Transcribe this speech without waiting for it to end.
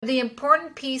The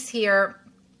important piece here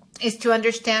is to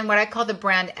understand what I call the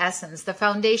brand essence, the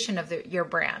foundation of your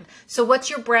brand. So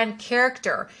what's your brand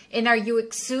character? And are you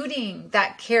exuding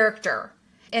that character?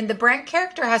 And the brand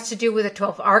character has to do with the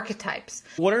 12 archetypes.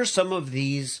 What are some of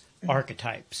these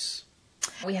archetypes?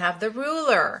 We have the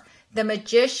ruler, the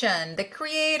magician, the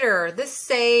creator, the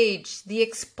sage, the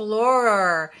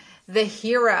explorer, the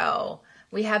hero.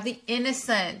 We have the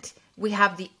innocent. We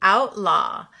have the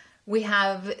outlaw. We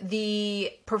have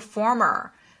the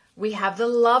performer. We have the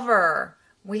lover.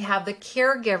 We have the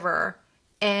caregiver.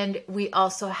 And we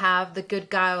also have the good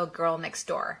guy or girl next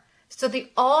door. So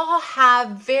they all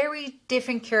have very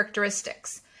different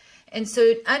characteristics. And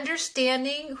so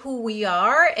understanding who we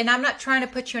are, and I'm not trying to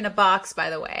put you in a box, by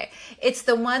the way, it's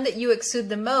the one that you exude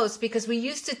the most, because we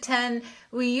usually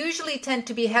tend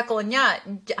to be Jekyll and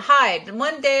Hyde.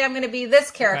 One day I'm going to be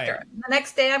this character. Right. The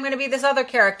next day I'm going to be this other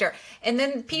character. And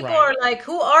then people are like,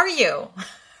 who are you?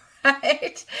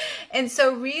 Right? And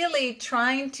so really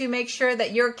trying to make sure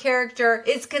that your character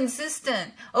is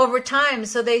consistent over time.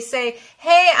 So they say,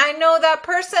 hey, I know that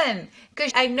person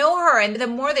because I know her. And the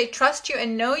more they trust you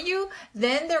and know you,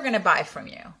 then they're going to buy from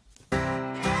you.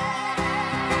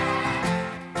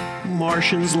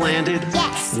 Martians landed.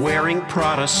 Yes. Wearing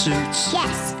Prada suits.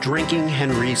 Yes. Drinking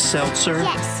Henry Seltzer.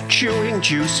 Yes. Chewing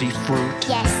juicy fruit.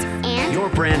 Yes. And? Your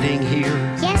branding here.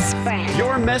 Yes, brand.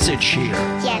 Your message here.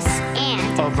 Yes.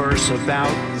 And? A verse about.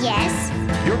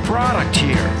 Yes. Your product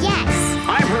here. Yes.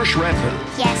 I'm Hirsch Redmond.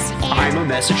 Yes. And? I'm a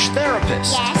message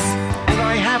therapist. Yes. And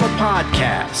I have a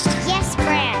podcast. Yes,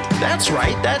 brand. That's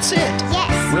right. That's it.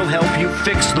 Yes. We'll help you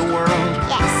fix the world.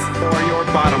 Yes. Or your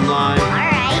bottom line. All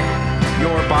right.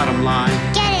 Your bottom line.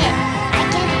 Get it. I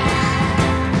get it.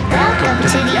 Welcome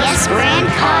to the Yes Brand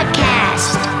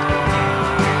Podcast.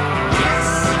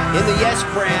 In the Yes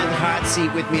Brand hot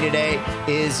seat with me today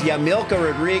is Yamilca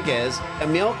Rodriguez.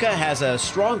 Yamilca has a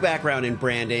strong background in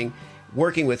branding,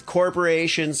 working with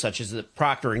corporations such as the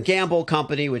Procter & Gamble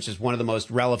company, which is one of the most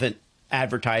relevant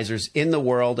advertisers in the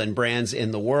world and brands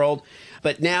in the world.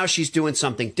 But now she's doing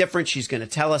something different. She's going to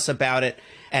tell us about it.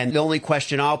 And the only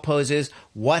question I'll pose is,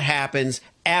 what happens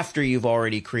after you've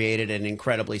already created an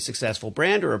incredibly successful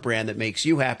brand or a brand that makes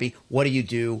you happy? What do you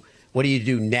do? What do you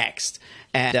do next?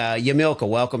 And Yamilca,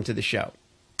 welcome to the show.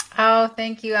 Oh,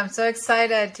 thank you. I'm so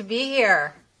excited to be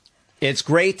here. It's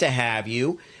great to have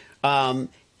you.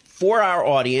 For our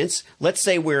audience, let's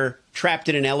say we're trapped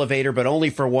in an elevator, but only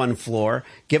for one floor.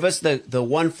 Give us the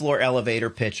one floor elevator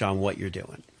pitch on what you're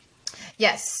doing.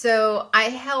 Yes. So I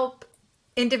help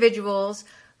individuals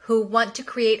who want to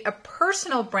create a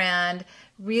personal brand,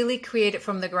 really create it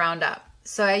from the ground up.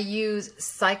 So I use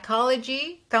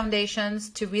psychology foundations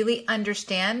to really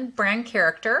understand brand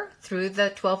character through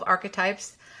the 12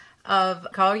 archetypes of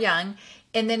Carl Jung.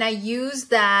 And then I use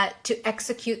that to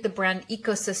execute the brand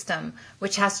ecosystem,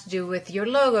 which has to do with your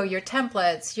logo, your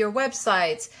templates, your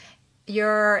websites,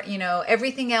 your,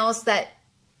 everything else that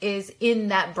is in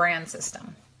that brand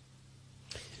system.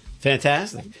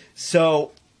 Fantastic.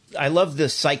 So I love the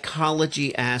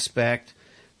psychology aspect.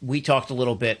 We talked a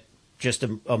little bit just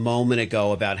a moment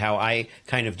ago about how I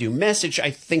kind of do message.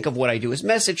 I think of what I do as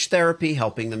message therapy,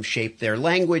 helping them shape their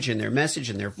language and their message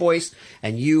and their voice.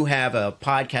 And you have a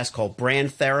podcast called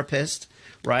Brand Therapist,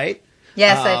 right?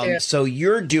 Yes, I do. So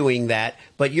you're doing that,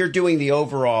 but you're doing the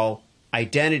overall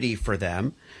identity for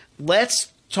them.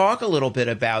 Let's talk a little bit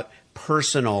about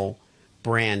personal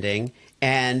branding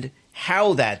and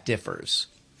how that differs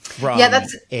from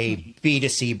a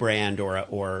B2C brand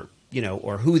or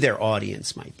who their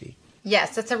audience might be.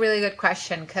 Yes, that's a really good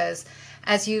question because,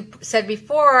 as you said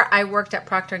before, I worked at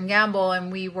Procter & Gamble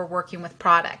and we were working with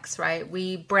products, right?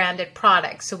 We branded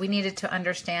products. So we needed to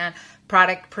understand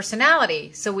product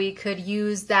personality. So we could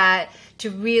use that to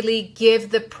really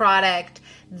give the product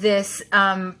this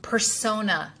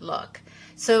persona look.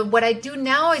 So what I do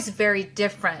now is very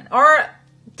different, or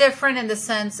different in the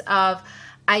sense of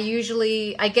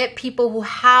I get people who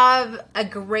have a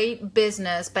great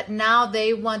business, but now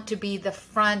they want to be the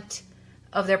front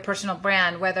of their personal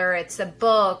brand, whether it's a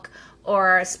book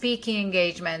or speaking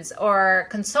engagements or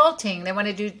consulting. They want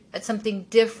to do something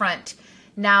different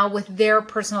now with their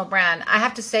personal brand. I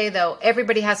have to say, though,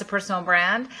 everybody has a personal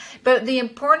brand, but the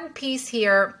important piece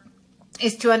here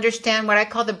is to understand what I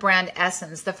call the brand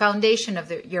essence, the foundation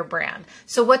of your brand.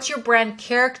 So what's your brand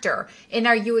character? And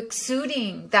are you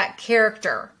exuding that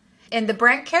character? And the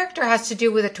brand character has to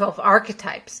do with the 12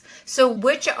 archetypes. So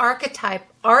which archetype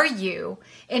are you?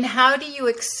 And how do you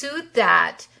exude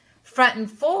that front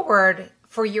and forward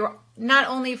for your, not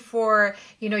only for,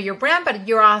 your brand, but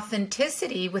your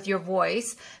authenticity with your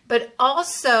voice, but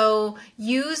also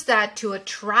use that to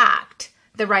attract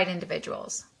the right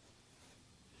individuals.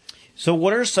 So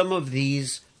what are some of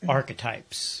these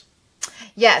archetypes?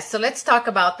 Yes, so let's talk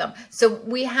about them. So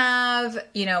we have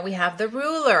the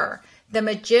ruler, the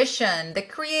magician, the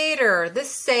creator, the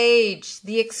sage,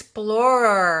 the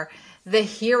explorer, the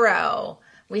hero.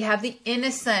 We have the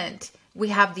innocent. We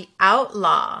have the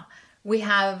outlaw. We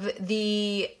have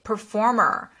the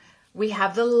performer. We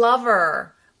have the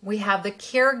lover. We have the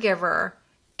caregiver.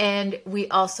 And we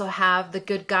also have the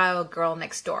good guy or girl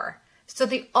next door. So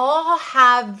they all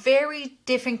have very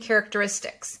different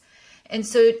characteristics. And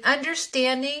so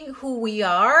understanding who we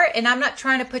are, and I'm not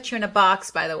trying to put you in a box,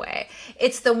 by the way,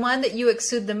 it's the one that you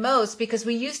exude the most, because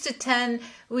we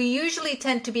usually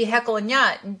tend to be Jekyll and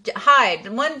Hyde.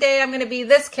 One day I'm going to be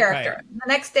this character. Right. The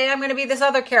next day I'm going to be this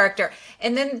other character.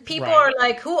 And then people are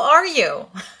like, who are you?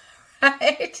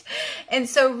 Right? And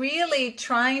so really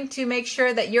trying to make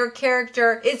sure that your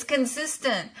character is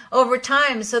consistent over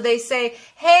time. So they say,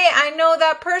 hey, I know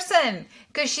that person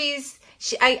because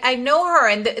I know her.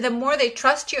 And the more they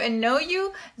trust you and know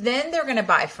you, then they're going to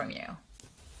buy from you.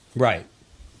 Right.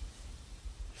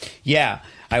 Yeah.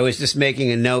 I was just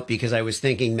making a note because I was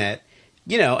thinking that,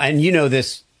 and you know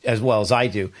this as well as I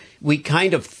do, we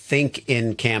kind of think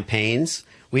in campaigns.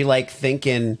 We think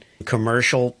in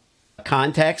commercial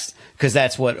context, because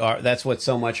that's what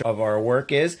so much of our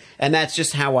work is, and that's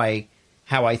just how I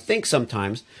think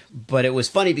sometimes. But it was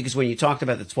funny because when you talked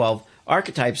about the 12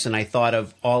 archetypes and I thought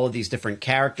of all of these different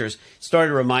characters, it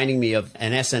started reminding me of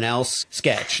an SNL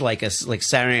sketch, like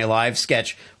Saturday Night Live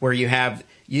sketch, where you have,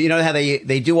 how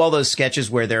they do all those sketches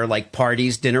where they're like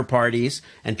parties, dinner parties,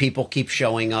 and people keep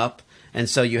showing up, and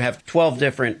so you have 12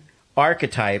 different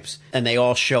archetypes and they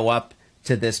all show up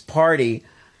to this party.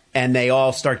 And they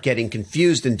all start getting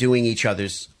confused and doing each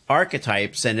other's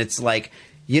archetypes. And it's like,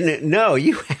 you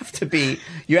have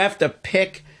to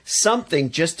pick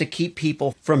something just to keep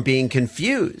people from being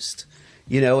confused.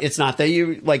 It's not that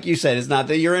you, like you said, it's not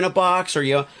that you're in a box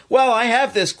or I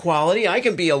have this quality. I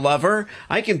can be a lover.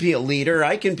 I can be a leader.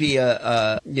 I can be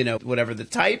whatever the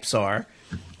types are.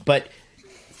 But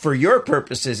for your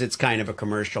purposes, it's kind of a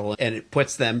commercial, and it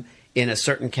puts them in a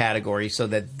certain category so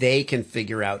that they can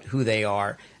figure out who they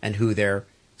are and who they're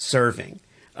serving.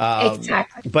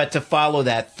 Exactly. But to follow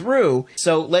that through,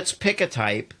 so let's pick a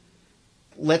type.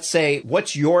 Let's say,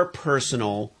 what's your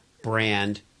personal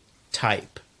brand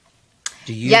type?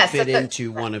 Do you fit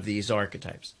into one of these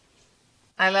archetypes?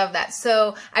 I love that.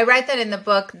 So I write that in the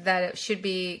book that it should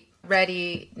be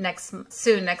ready next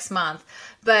month.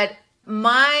 But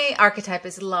my archetype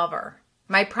is lover.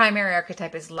 My primary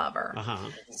archetype is lover. Uh-huh.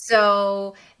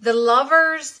 So the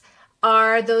lovers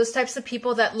are those types of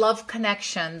people that love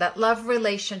connection, that love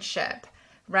relationship,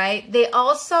 right? They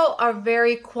also are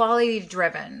very quality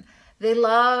driven. They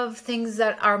love things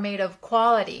that are made of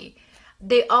quality.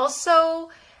 They also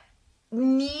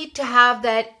need to have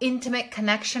that intimate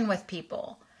connection with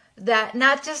people. That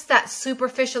not just that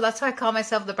superficial, that's why I call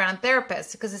myself the brand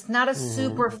therapist, because it's not a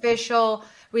superficial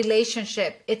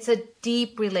relationship. It's a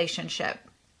deep relationship.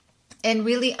 And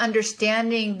really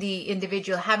understanding the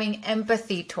individual, having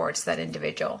empathy towards that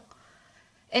individual.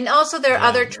 And also there are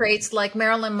other traits, like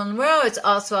Marilyn Monroe is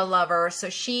also a lover. So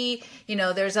she,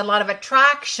 there's a lot of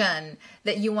attraction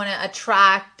that you want to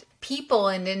attract people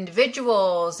and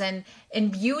individuals, and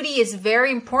beauty is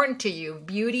very important to you.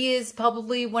 Beauty is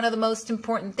probably one of the most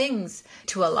important things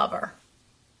to a lover.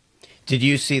 Did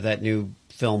you see that new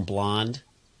film Blonde?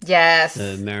 Yes.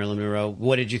 Marilyn Monroe.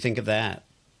 What did you think of that?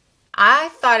 I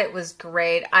thought it was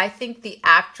great. I think the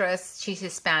actress, she's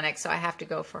Hispanic, so I have to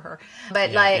go for her.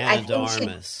 But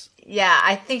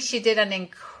I think she did an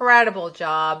incredible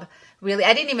job. Really,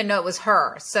 I didn't even know it was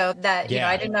her. So that,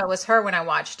 I didn't know it was her when I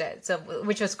watched it. So,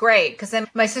 which was great. Because then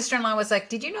my sister-in-law was like,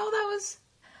 did you know that was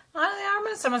Ana de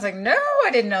Armas? I was like, no, I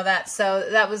didn't know that. So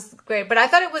that was great. But I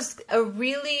thought it was a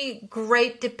really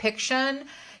great depiction,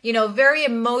 very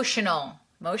emotional.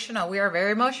 We are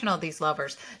very emotional, these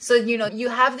lovers. So, you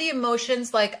have the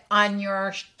emotions like on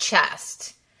your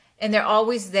chest and they're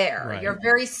always there. Right. You're a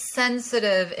very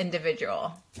sensitive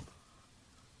individual.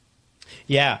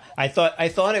 Yeah, I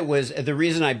thought it was, the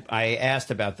reason I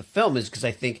asked about the film is because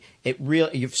I think it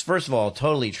really, first of all,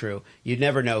 totally true. You'd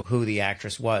never know who the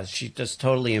actress was. She just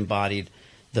totally embodied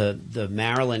the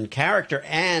Marilyn character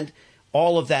and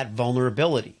all of that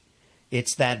vulnerability.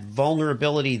 It's that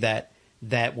vulnerability that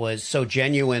was so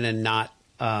genuine and not,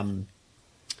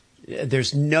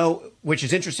 which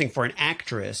is interesting for an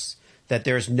actress, that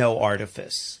there's no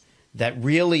artifice. That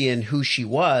really in who she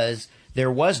was, there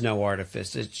was no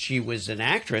artifice. She was an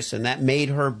actress, and that made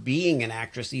her being an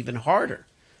actress even harder,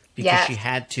 because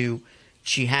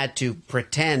she had to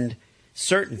pretend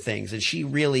certain things. And she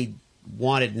really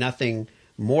wanted nothing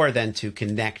more than to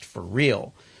connect for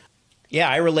real. Yeah,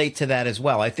 I relate to that as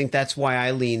well. I think that's why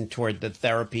I lean toward the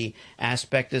therapy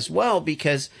aspect as well,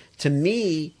 because to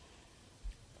me,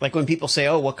 like when people say,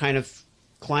 oh, what kind of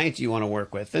client do you want to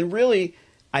work with? And really,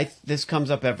 this comes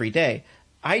up every day.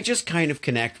 I just kind of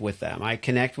connect with them. I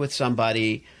connect with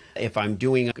somebody. If I'm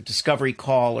doing a discovery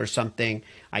call or something,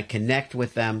 I connect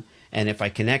with them. And if I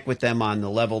connect with them on the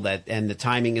level that, and the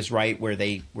timing is right where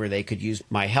they could use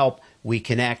my help, we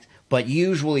connect. But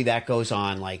usually that goes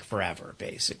on like forever,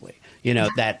 basically.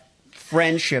 That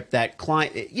friendship, that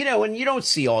client, and you don't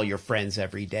see all your friends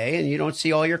every day and you don't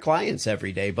see all your clients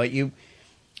every day,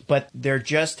 but there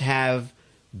just have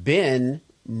been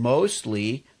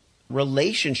mostly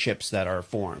relationships that are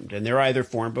formed, and they're either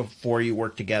formed before you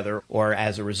work together or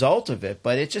as a result of it,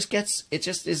 but it just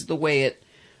is the way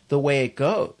it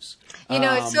goes.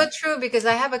 It's so true, because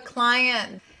I have a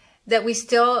client that we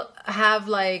still have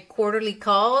like quarterly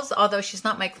calls, although she's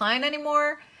not my client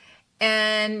anymore.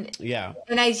 And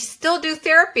I still do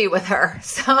therapy with her.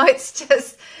 So it's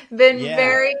just been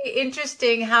very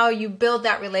interesting how you build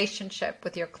that relationship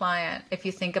with your client, if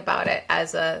you think about it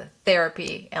as a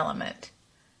therapy element.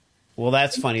 Well,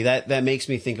 that's funny. That makes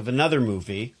me think of another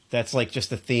movie. That's like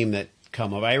just a theme that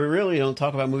come up. I really don't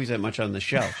talk about movies that much on the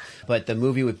show. But the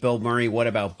movie with Bill Murray, What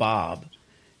About Bob?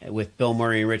 With Bill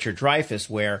Murray and Richard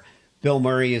Dreyfuss, where Bill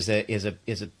Murray is a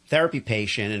therapy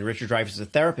patient and Richard Dreyfuss is a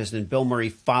therapist, and Bill Murray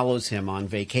follows him on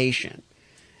vacation.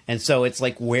 And so it's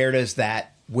like, where does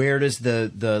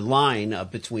the line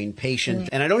up between patient,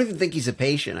 and I don't even think he's a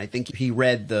patient. I think he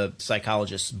read the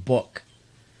psychologist's book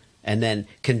and then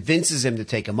convinces him to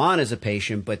take him on as a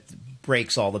patient, but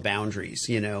breaks all the boundaries,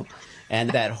 and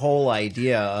that whole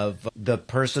idea of the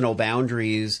personal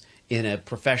boundaries in a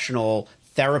professional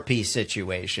therapy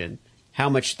situation. How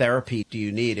much therapy do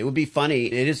you need?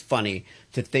 It is funny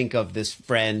to think of this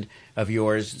friend of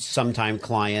yours, sometime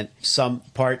client, some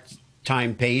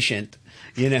part-time patient,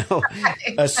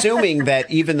 assuming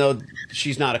that even though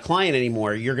she's not a client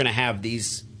anymore, you're going to have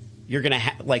these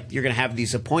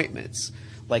appointments,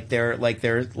 like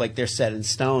they're set in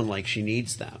stone, like she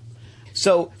needs them.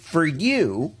 So for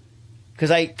you,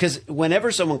 because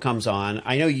whenever someone comes on,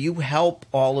 I know you help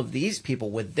all of these people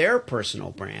with their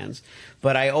personal brands,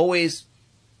 but I always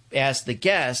ask the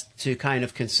guest to kind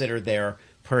of consider their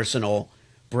personal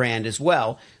brand as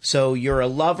well. So you're a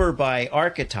lover by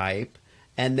Archetype,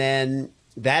 and then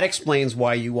that explains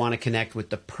why you want to connect with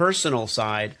the personal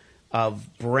side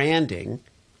of branding,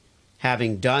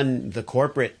 having done the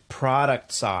corporate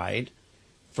product side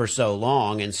for so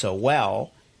long and so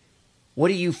well. What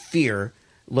do you fear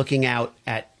looking out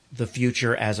at the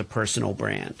future as a personal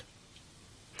brand?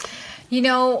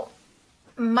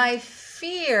 My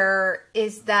fear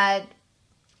is that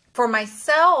for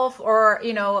myself, or,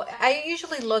 I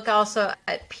usually look also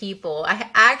at people. I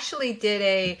actually did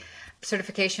a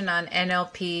certification on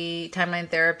NLP, timeline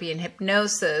therapy, and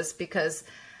hypnosis, because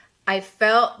I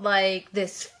felt like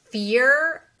this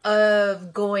fear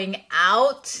of going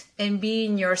out and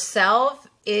being yourself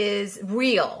is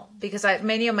real, because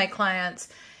many of my clients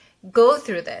go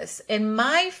through this. And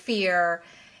my fear,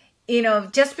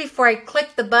 just before I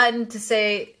click the button to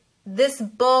say this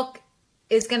book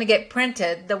is going to get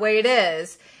printed the way it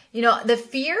is, the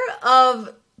fear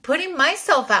of putting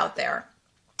myself out there.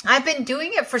 I've been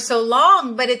doing it for so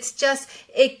long, but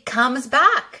it comes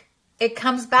back. It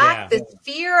comes back. Yeah. This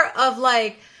fear of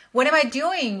like, what am I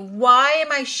doing? Why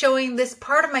am I showing this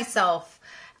part of myself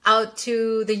out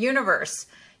to the universe?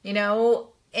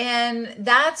 And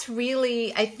that's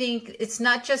really, I think it's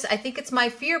my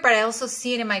fear, but I also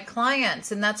see it in my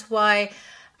clients. And that's why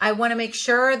I want to make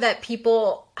sure that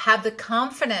people have the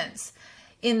confidence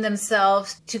in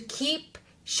themselves to keep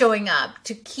showing up,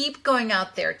 to keep going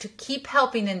out there, to keep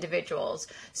helping individuals.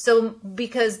 So,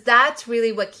 because that's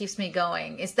really what keeps me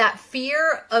going, is that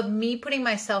fear of me putting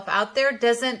myself out there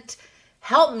doesn't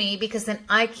help me, because then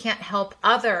I can't help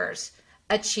others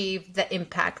achieve the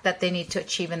impact that they need to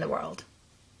achieve in the world.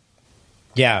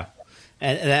 Yeah.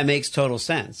 And that makes total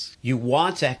sense. You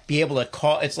want to be able to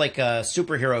call. It's like a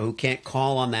superhero who can't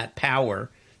call on that power.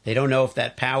 They don't know if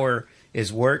that power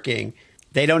is working.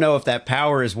 And they don't know if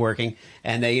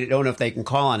they can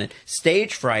call on it.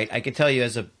 Stage fright, I can tell you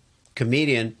as a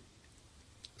comedian,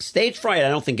 stage fright I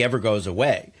don't think ever goes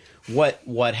away.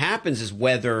 What happens is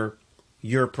whether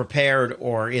you're prepared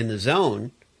or in the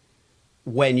zone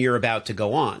when you're about to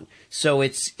go on. So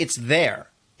it's there.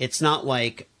 It's not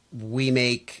like we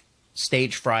make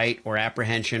stage fright or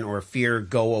apprehension or fear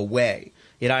go away.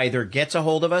 It either gets a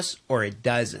hold of us or it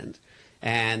doesn't.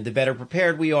 And the better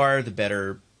prepared we are, the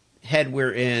better head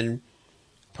we're in,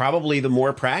 probably the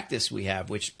more practice we have,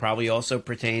 which probably also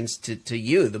pertains to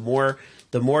you. The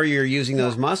more you're using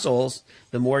those muscles,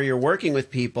 the more you're working with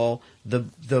people,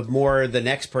 the more the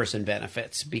next person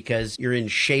benefits because you're in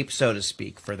shape, so to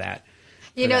speak, for that.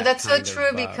 That's so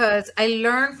true because I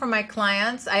learn from my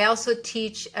clients. I also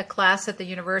teach a class at the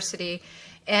university,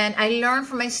 and I learn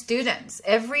from my students.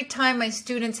 Every time my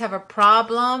students have a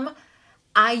problem,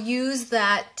 I use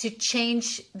that to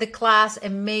change the class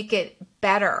and make it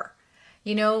better.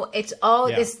 It's all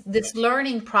this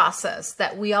learning process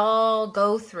that we all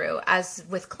go through as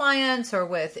with clients or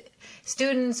with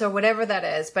students or whatever that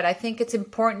is. But I think it's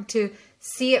important to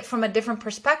see it from a different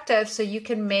perspective so you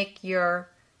can make your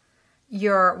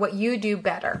what you do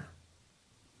better.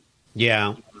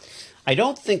 Yeah. I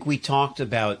don't think we talked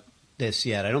about this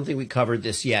yet. I don't think we covered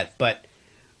this yet, but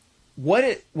what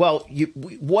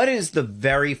is the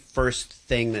very first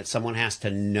thing that someone has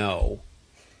to know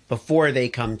before they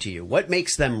come to you? What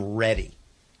makes them ready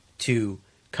to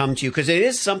come to you? Because it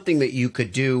is something that you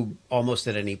could do almost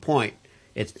at any point.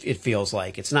 It feels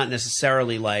like it's not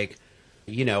necessarily like,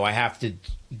 I have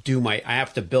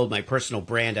to build my personal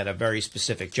brand at a very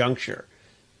specific juncture.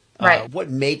 Right. What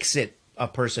makes it a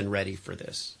person ready for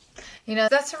this?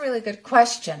 That's a really good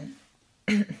question.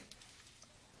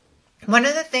 One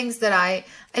of the things that I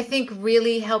think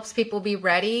really helps people be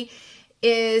ready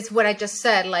is what I just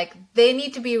said. Like, they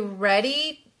need to be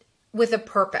ready with a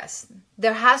purpose.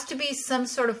 There has to be some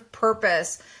sort of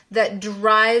purpose that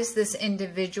drives this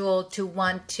individual to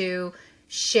want to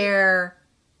share,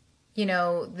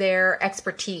 their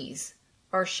expertise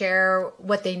or share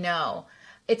what they know.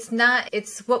 It's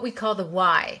what we call the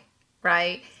why,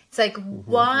 right? It's like,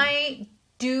 why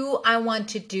do I want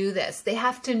to do this? They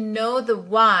have to know the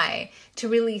why to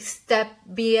really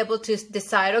be able to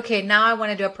decide, okay, now I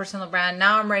want to do a personal brand.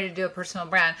 Now I'm ready to do a personal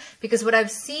brand. Because what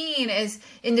I've seen is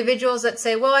individuals that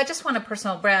say, well, I just want a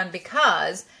personal brand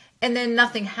because, and then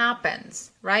nothing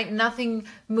happens, right? Nothing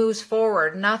moves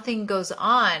forward. Nothing goes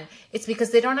on. It's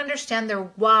because they don't understand their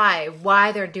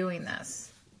why they're doing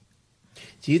this.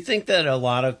 Do you think that a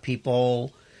lot of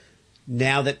people,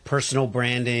 now that personal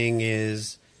branding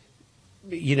is,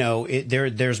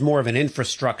 there's more of an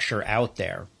infrastructure out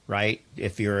there, right?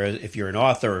 If you're an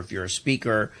author, if you're a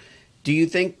speaker, do you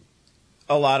think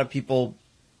a lot of people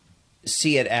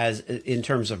see it as in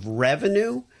terms of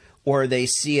revenue, or they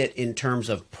see it in terms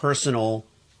of personal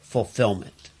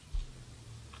fulfillment?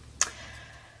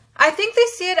 I think they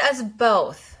see it as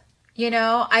both.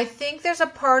 I think there's a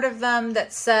part of them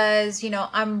that says,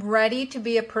 I'm ready to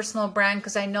be a personal brand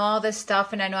because I know all this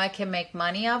stuff and I know I can make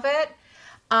money of it.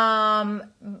 And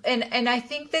I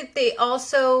think that they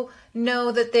also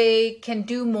know that they can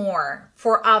do more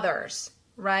for others,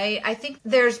 right? I think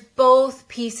there's both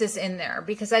pieces in there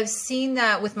because I've seen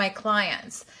that with my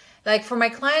clients. Like, for my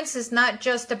clients, it's not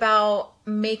just about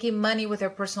making money with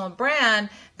their personal brand,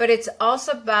 but it's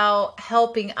also about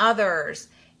helping others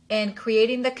and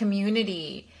creating the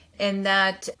community and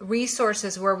that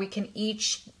resources where we can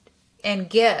each and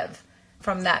give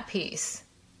from that piece.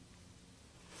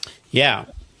 Yeah.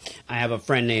 I have a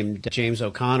friend named James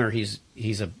O'Connor. He's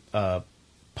a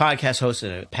podcast host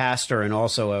and a pastor and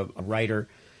also a writer,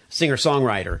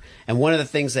 singer-songwriter. And one of the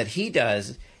things that he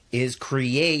does is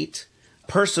create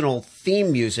personal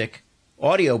theme music,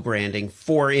 audio branding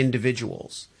for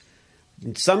individuals.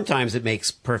 And sometimes it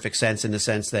makes perfect sense in the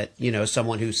sense that,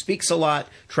 someone who speaks a lot,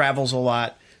 travels a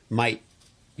lot, might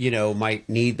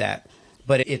need that.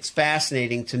 But it's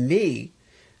fascinating to me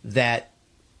that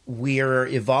we're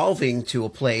evolving to a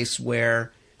place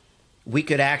where we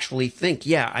could actually think,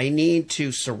 I need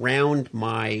to surround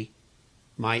my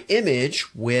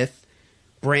image with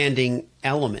branding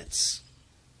elements,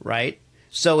 right?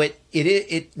 So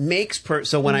it makes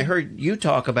so when I heard you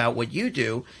talk about what you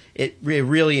do, it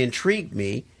really intrigued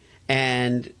me,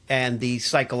 and the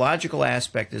psychological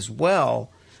aspect as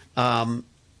well.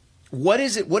 What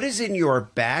is in your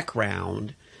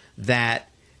background that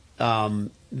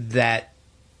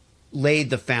laid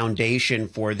the foundation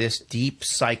for this deep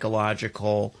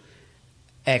psychological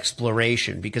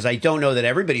exploration? Because I don't know that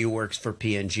everybody who works for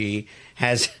P&G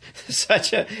has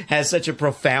such a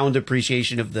profound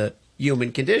appreciation of the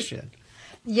human condition.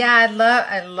 Yeah,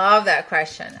 I love that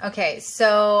question. Okay,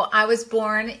 so I was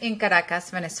born in Caracas,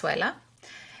 Venezuela,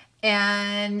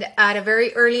 and at a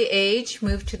very early age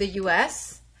moved to the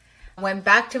U.S., went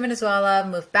back to Venezuela,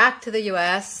 moved back to the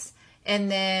U.S.,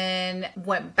 and then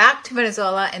went back to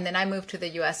Venezuela, and then I moved to the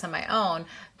U.S. on my own,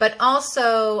 but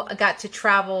also got to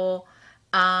travel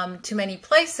to many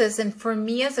places. And for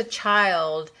me as a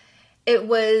child, it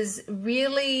was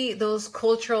really those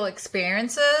cultural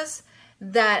experiences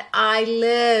that I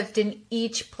lived in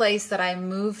each place that I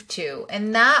moved to.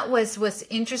 And that was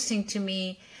interesting to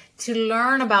me, to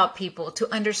learn about people,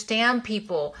 to understand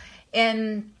people.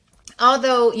 And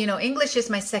although, English is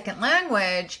my second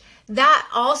language, that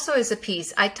also is a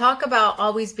piece. I talk about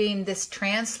always being this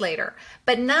translator,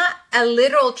 but not a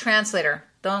literal translator.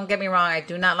 Don't get me wrong. I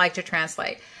do not like to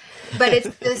translate, but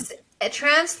it's this a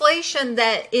translation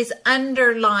that is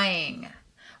underlying,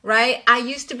 right? I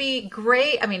used to be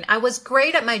great. I mean, I was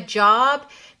great at my job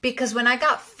because when I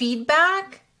got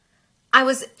feedback, I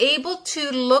was able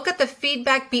to look at the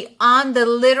feedback beyond the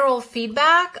literal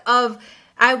feedback of,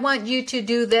 I want you to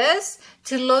do this,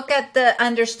 to look at the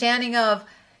understanding of,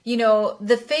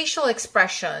 the facial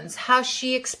expressions, how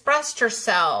she expressed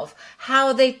herself,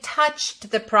 how they touched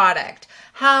the product,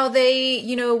 how they,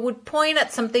 would point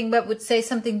at something but would say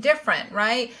something different,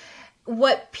 right?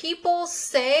 What people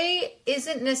say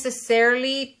isn't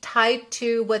necessarily tied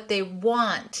to what they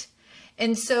want.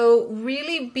 And so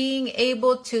really being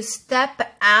able to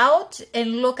step out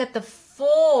and look at the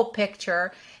full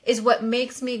picture is what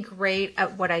makes me great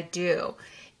at what I do.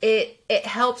 It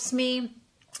helps me.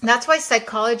 That's why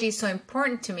psychology is so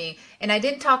important to me. And I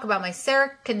didn't talk about my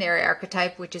secondary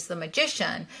archetype, which is the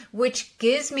magician, which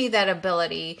gives me that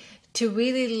ability to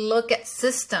really look at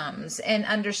systems and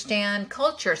understand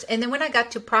cultures. And then when I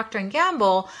got to Procter &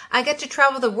 Gamble, I got to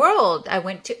travel the world. I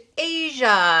went to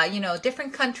Asia,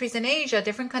 different countries in Asia,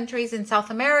 different countries in South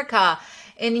America,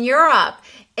 in Europe.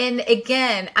 And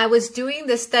again, I was doing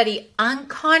this study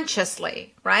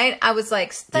unconsciously, right? I was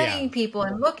like studying people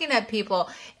and looking at people.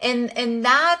 And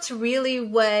that's really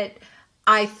what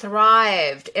I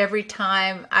thrived every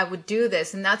time I would do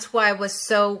this. And that's why I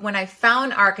was when I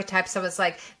found archetypes, I was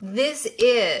like, this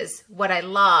is what I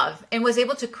love, and was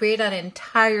able to create an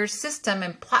entire system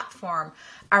and platform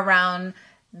around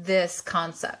this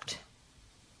concept.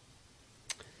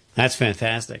 That's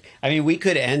fantastic. I mean, we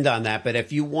could end on that, but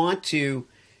if you want to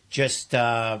just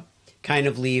kind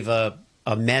of leave a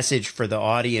message for the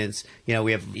audience,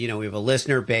 we have a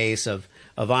listener base of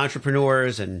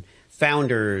entrepreneurs and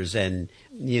founders, and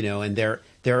and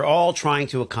they're all trying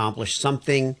to accomplish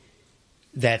something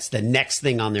that's the next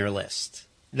thing on their list.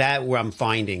 That, what I'm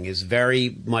finding, is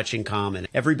very much in common.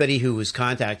 Everybody who has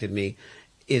contacted me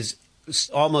is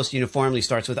almost uniformly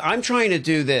starts with, I'm trying to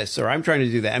do this, or I'm trying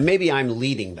to do that. And maybe I'm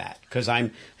leading that because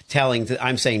I'm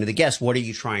saying to the guest, what are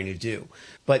you trying to do?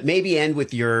 But maybe end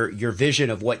with your vision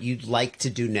of what you'd like to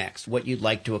do next, what you'd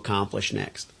like to accomplish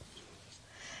next.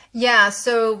 Yeah,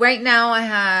 so right now I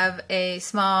have a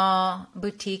small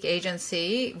boutique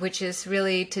agency, which is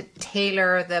really to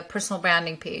tailor the personal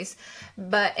branding piece.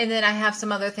 And then I have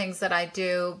some other things that I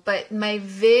do. But my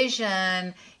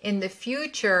vision in the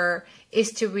future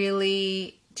is to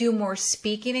really do more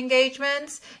speaking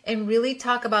engagements and really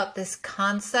talk about this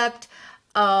concept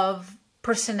of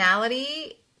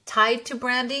personality tied to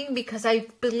branding, because I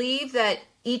believe that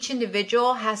each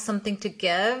individual has something to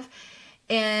give.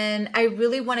 And I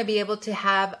really want to be able to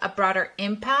have a broader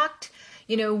impact.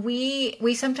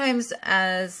 We sometimes,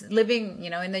 as living,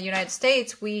 in the United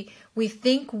States, we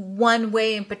think one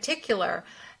way in particular.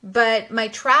 But my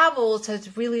travels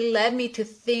has really led me to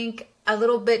think a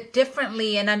little bit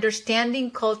differently and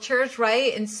understanding cultures,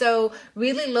 right? And so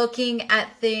really looking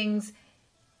at things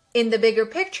in the bigger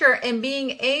picture and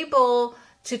being able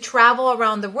to travel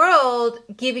around the world,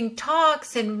 giving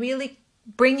talks and really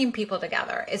bringing people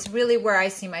together is really where I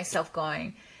see myself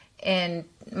going in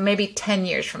maybe 10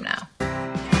 years from now. All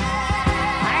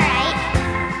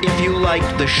right. If you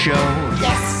liked the show,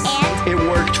 Yes, and? it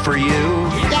worked for you,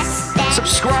 Yes, then?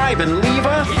 subscribe and leave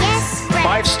a Yes, friend.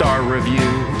 5-star review.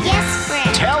 Yes,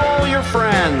 friend. Tell all your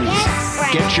friends. Yes,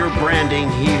 friend. Get your branding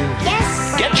here.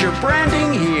 Yes, friend. Get your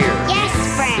branding here.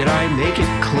 Yes, friend. Did I make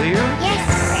it clear?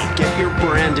 Yes, friend. Get your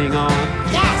branding on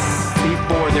Yes.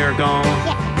 before they're gone.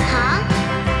 Yes.